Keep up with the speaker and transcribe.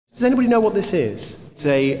Does anybody know what this is? It's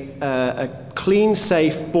a clean,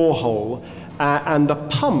 safe borehole, and the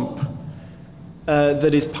pump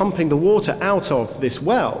that is pumping the water out of this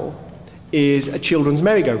well is a children's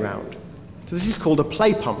merry-go-round. So this is called a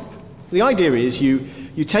play pump. The idea is you've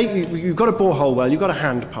got a borehole well, you've got a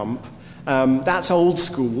hand pump. That's old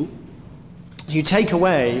school. You take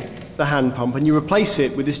away the hand pump and you replace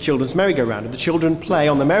it with this children's merry-go-round. And the children play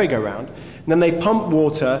on the merry-go-round, and then they pump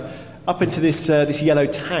water up into this yellow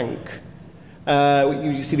tank.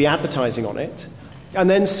 You see the advertising on it. And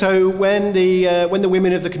then so when the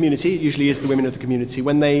women of the community, it usually is the women of the community,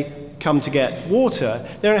 when they come to get water,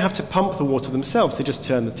 they don't have to pump the water themselves, they just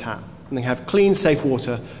turn the tap. And they have clean, safe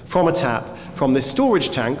water from a tap from this storage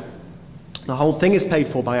tank. The whole thing is paid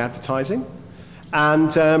for by advertising. And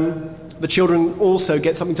the children also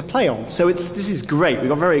get something to play on. So this is great. We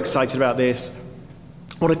got very excited about this.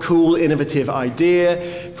 What a cool, innovative idea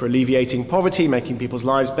for alleviating poverty, making people's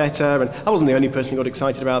lives better. And I wasn't the only person who got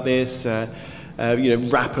excited about this.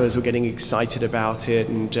 Rappers were getting excited about it,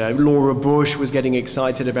 and Laura Bush was getting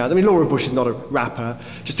excited about it. I mean, Laura Bush is not a rapper.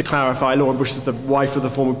 Just to clarify, Laura Bush is the wife of the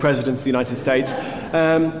former president of the United States.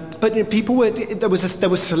 But there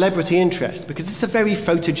was celebrity interest, because it's a very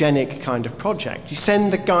photogenic kind of project. You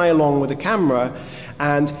send the guy along with a camera,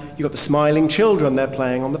 and you've got the smiling children, they're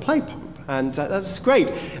playing on the play pump. And that's great.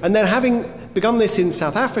 And then having begun this in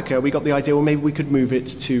South Africa, we got the idea, well, maybe we could move it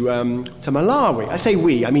to Malawi. I say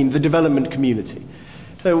we, I mean the development community.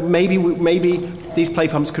 So maybe these play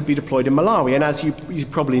pumps could be deployed in Malawi. And as you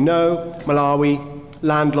probably know, Malawi,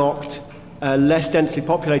 landlocked, less densely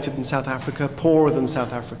populated than South Africa, poorer than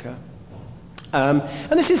South Africa. And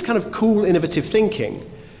this is kind of cool, innovative thinking.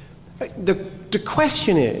 The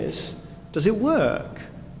question is, does it work?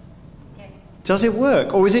 Does it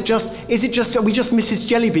work? Or is it just are we just Mrs.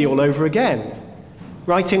 Jellyby all over again?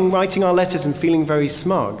 Writing our letters and feeling very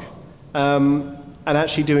smug, and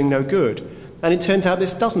actually doing no good. And it turns out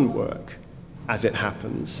this doesn't work, as it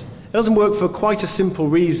happens. It doesn't work for quite a simple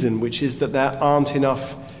reason, which is that there aren't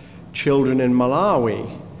enough children in Malawi.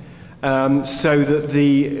 So that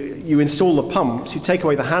you install the pumps, you take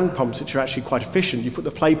away the hand pumps, which are actually quite efficient, you put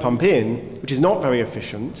the play pump in, which is not very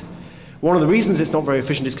efficient. One of the reasons it's not very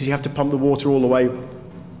efficient is because you have to pump the water all the way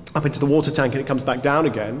up into the water tank and it comes back down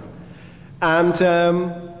again. And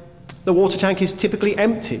the water tank is typically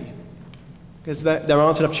empty because there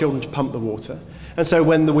aren't enough children to pump the water. And so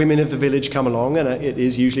when the women of the village come along, and it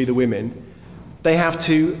is usually the women, they have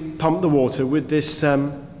to pump the water with this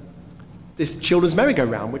children's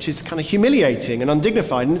merry-go-round, which is kind of humiliating and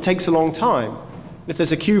undignified, and it takes a long time. If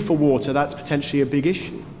there's a queue for water, that's potentially a big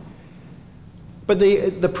issue. But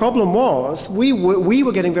the problem was, we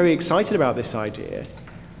were getting very excited about this idea.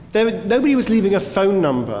 Nobody was leaving a phone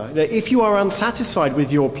number. If you are unsatisfied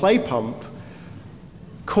with your play pump,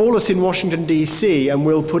 call us in Washington, D.C., and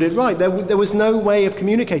we'll put it right. There was no way of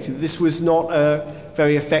communicating that this was not a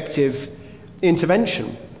very effective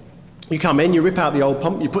intervention. You come in, you rip out the old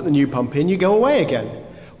pump, you put the new pump in, you go away again.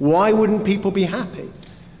 Why wouldn't people be happy?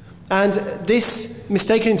 And this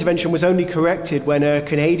mistaken intervention was only corrected when a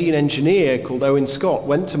Canadian engineer called Owen Scott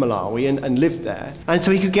went to Malawi and lived there. And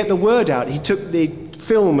so he could get the word out. He took the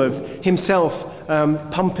film of himself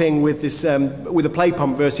pumping with a play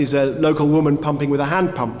pump versus a local woman pumping with a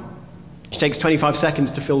hand pump. It takes 25 seconds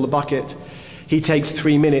to fill the bucket. He takes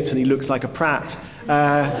 3 minutes and he looks like a prat.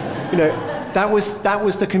 That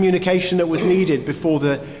was the communication that was needed before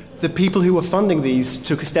the people who were funding these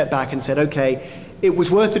took a step back and said, okay, it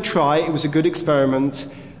was worth a try, it was a good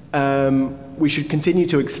experiment, we should continue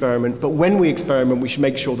to experiment, but when we experiment, we should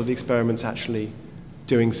make sure that the experiment's actually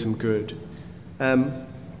doing some good. At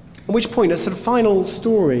which point, a sort of final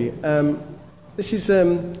story, this is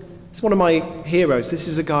one of my heroes. This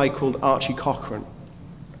is a guy called Archie Cochrane,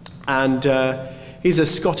 and he's a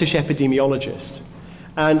Scottish epidemiologist.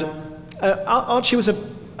 And Archie was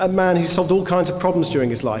a man who solved all kinds of problems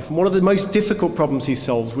during his life, and one of the most difficult problems he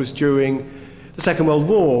solved was during the Second World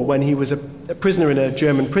War, when he was a prisoner in a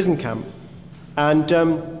German prison camp. And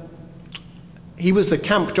he was the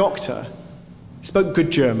camp doctor. He spoke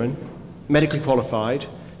good German, medically qualified,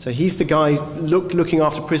 so he's the guy looking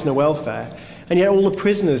after prisoner welfare. And yet all the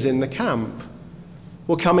prisoners in the camp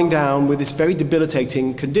were coming down with this very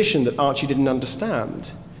debilitating condition that Archie didn't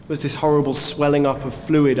understand. It was this horrible swelling up of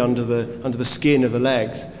fluid under the skin of the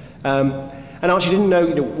legs. And Archie didn't know,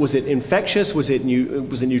 was it infectious, was it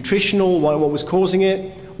nutritional, what was causing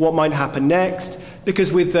it, what might happen next.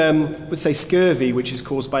 Because with say, scurvy, which is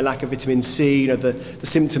caused by lack of vitamin C, the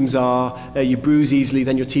symptoms are you bruise easily,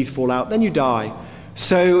 then your teeth fall out, then you die.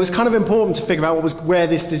 So it was kind of important to figure out where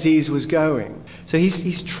this disease was going. So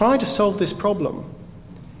he's tried to solve this problem.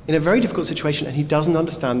 in a very difficult situation, and he doesn't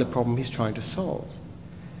understand the problem he's trying to solve.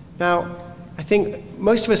 Now, I think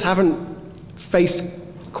most of us haven't faced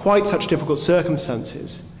quite such difficult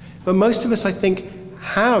circumstances, but most of us, I think,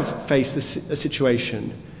 have faced a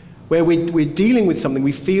situation where we're dealing with something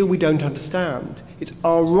we feel we don't understand. It's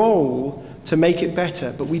our role to make it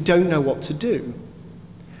better, but we don't know what to do.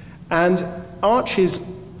 And Archie's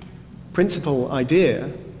principal idea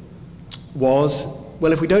was,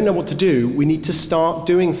 well, if we don't know what to do, we need to start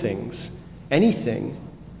doing things, anything,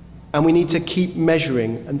 and we need to keep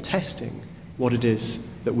measuring and testing what it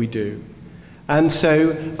is that we do. And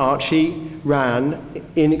so Archie ran,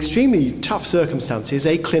 in extremely tough circumstances,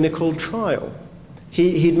 a clinical trial.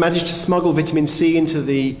 He'd managed to smuggle vitamin C into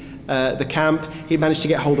the camp. He'd managed to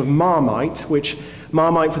get hold of Marmite, which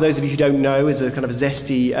Marmite, for those of you who don't know, is a kind of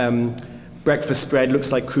zesty breakfast spread,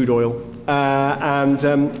 looks like crude oil, and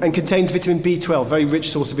contains vitamin B12, very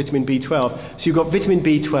rich source of vitamin B12. So you've got vitamin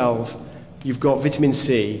B12, you've got vitamin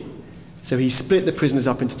C. So he split the prisoners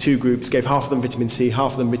up into two groups, gave half of them vitamin C,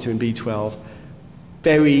 half of them vitamin B12.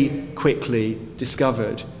 Very quickly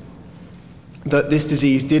discovered that this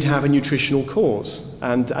disease did have a nutritional cause,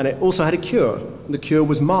 and it also had a cure. The cure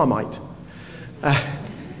was Marmite.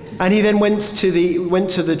 And he then went to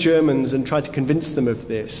the Germans and tried to convince them of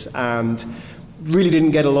this, and really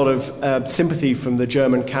didn't get a lot of sympathy from the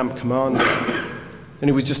German camp commander, and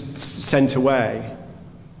he was just sent away.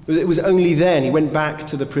 It was only then he went back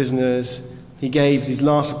to the prisoners. He gave these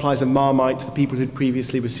last supplies of Marmite to the people who had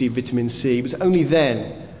previously received vitamin C. It was only then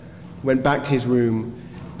he went back to his room,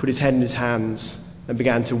 put his head in his hands, and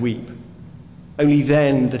began to weep. Only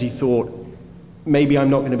then that he thought, maybe I'm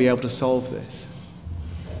not going to be able to solve this.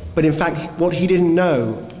 But in fact, what he didn't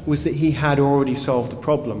know was that he had already solved the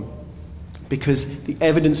problem, because the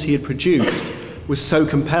evidence he had produced was so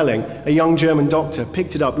compelling. A young German doctor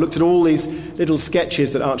picked it up, looked at all these little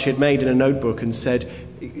sketches that Archie had made in a notebook and said,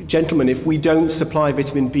 gentlemen, if we don't supply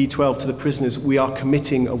vitamin B12 to the prisoners, we are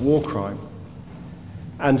committing a war crime.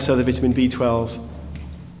 And so the vitamin B12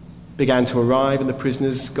 began to arrive and the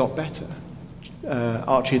prisoners got better.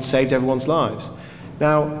 Archie had saved everyone's lives.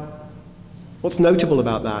 Now, what's notable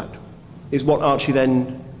about that is what Archie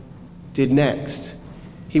then did next.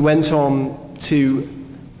 He went on to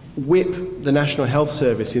whip the National Health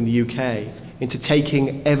Service in the UK into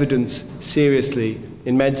taking evidence seriously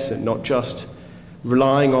in medicine, not just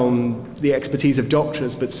relying on the expertise of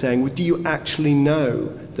doctors, but saying, well, do you actually know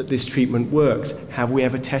that this treatment works? Have we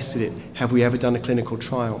ever tested it? Have we ever done a clinical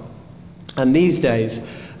trial? And these days,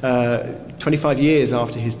 25 years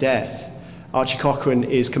after his death, Archie Cochrane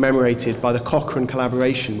is commemorated by the Cochrane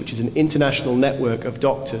Collaboration, which is an international network of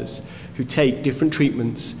doctors who take different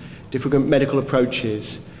treatments, different medical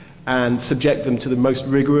approaches, and subject them to the most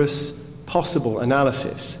rigorous possible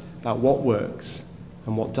analysis about what works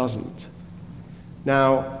and what doesn't.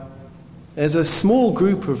 Now, there's a small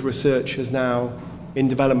group of researchers now in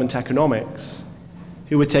development economics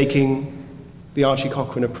who are taking the Archie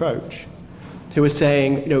Cochrane approach, who are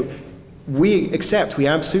saying, we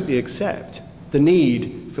absolutely accept the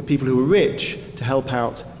need for people who are rich to help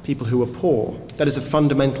out people who are poor. That is a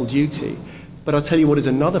fundamental duty. But I'll tell you what is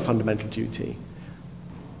another fundamental duty,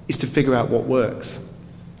 is to figure out what works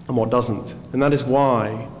and what doesn't. And that is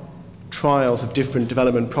why trials of different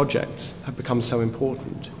development projects have become so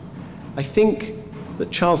important. I think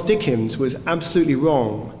that Charles Dickens was absolutely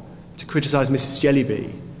wrong to criticize Mrs.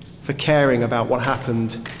 Jellyby for caring about what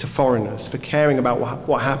happened to foreigners, for caring about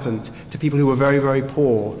what happened to people who were very, very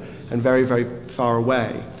poor and very, very far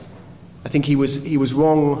away. I think he was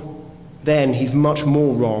wrong then. He's much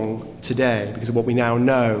more wrong today because of what we now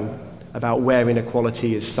know about where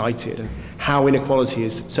inequality is cited and how inequality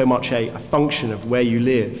is so much a function of where you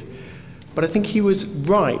live. But I think he was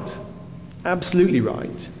right, absolutely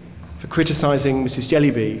right, for criticizing Mrs.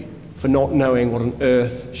 Jellyby for not knowing what on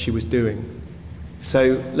earth she was doing.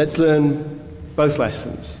 So let's learn both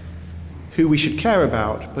lessons, who we should care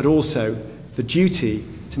about, but also the duty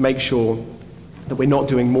to make sure that we're not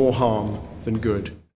doing more harm than good.